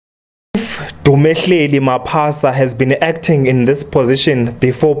Dumehleli Maphasa has been acting in this position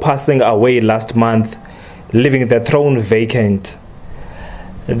before passing away last month, leaving the throne vacant.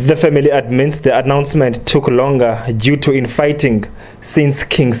 The family admits the announcement took longer due to infighting since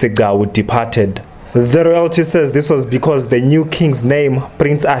King Sigcawu departed. The royalty says this was because the new king's name,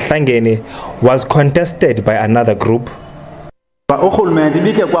 Prince Ahlangene, was contested by another group. There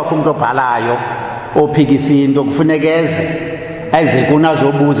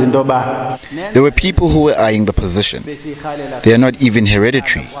were people who were eyeing the position. They are not even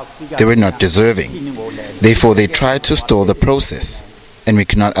hereditary. They were not deserving. Therefore, they tried to stall the process, and we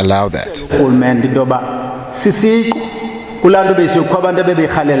cannot allow that.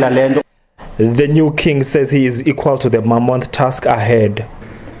 The new king says he is equal to the mammoth task ahead.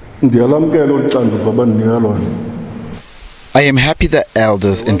 I am happy that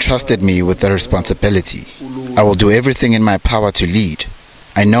elders entrusted me with the responsibility. I will do everything in my power to lead.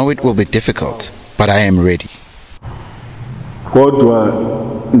 I know it will be difficult, but I am ready.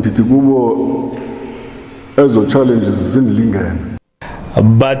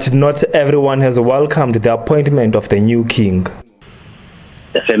 But not everyone has welcomed the appointment of the new king.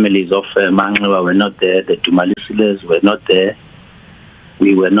 The families of AmaXhosa were not there, the Vulikhayas were not there.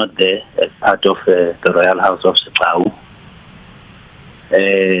 We were not there as part of the Royal House of Sigcawu.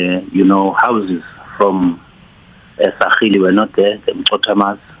 Houses from Sakhili were not there, the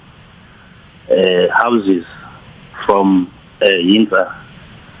Mpotamas. Houses from Yinza,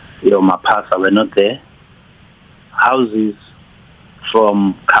 Maphasa were not there. Houses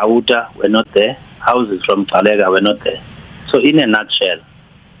from Kauta were not there. Houses from Talega were not there. So in a nutshell,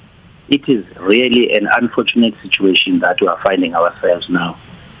 it is really an unfortunate situation that we are finding ourselves now,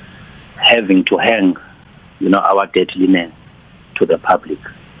 having to hang, our dead linen to the public.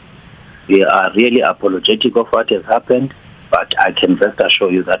 We are really apologetic of what has happened, but I can rest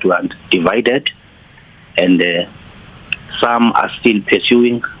assure you that we are divided, and some are still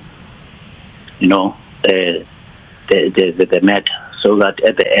pursuing, the matter, so that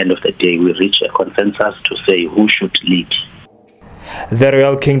at the end of the day we reach a consensus to say who should lead. The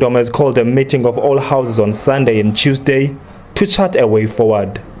Royal Kingdom has called a meeting of all houses on Sunday and Tuesday to chart a way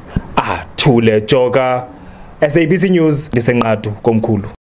forward. Thule Joga, SABC News, Komkhulu.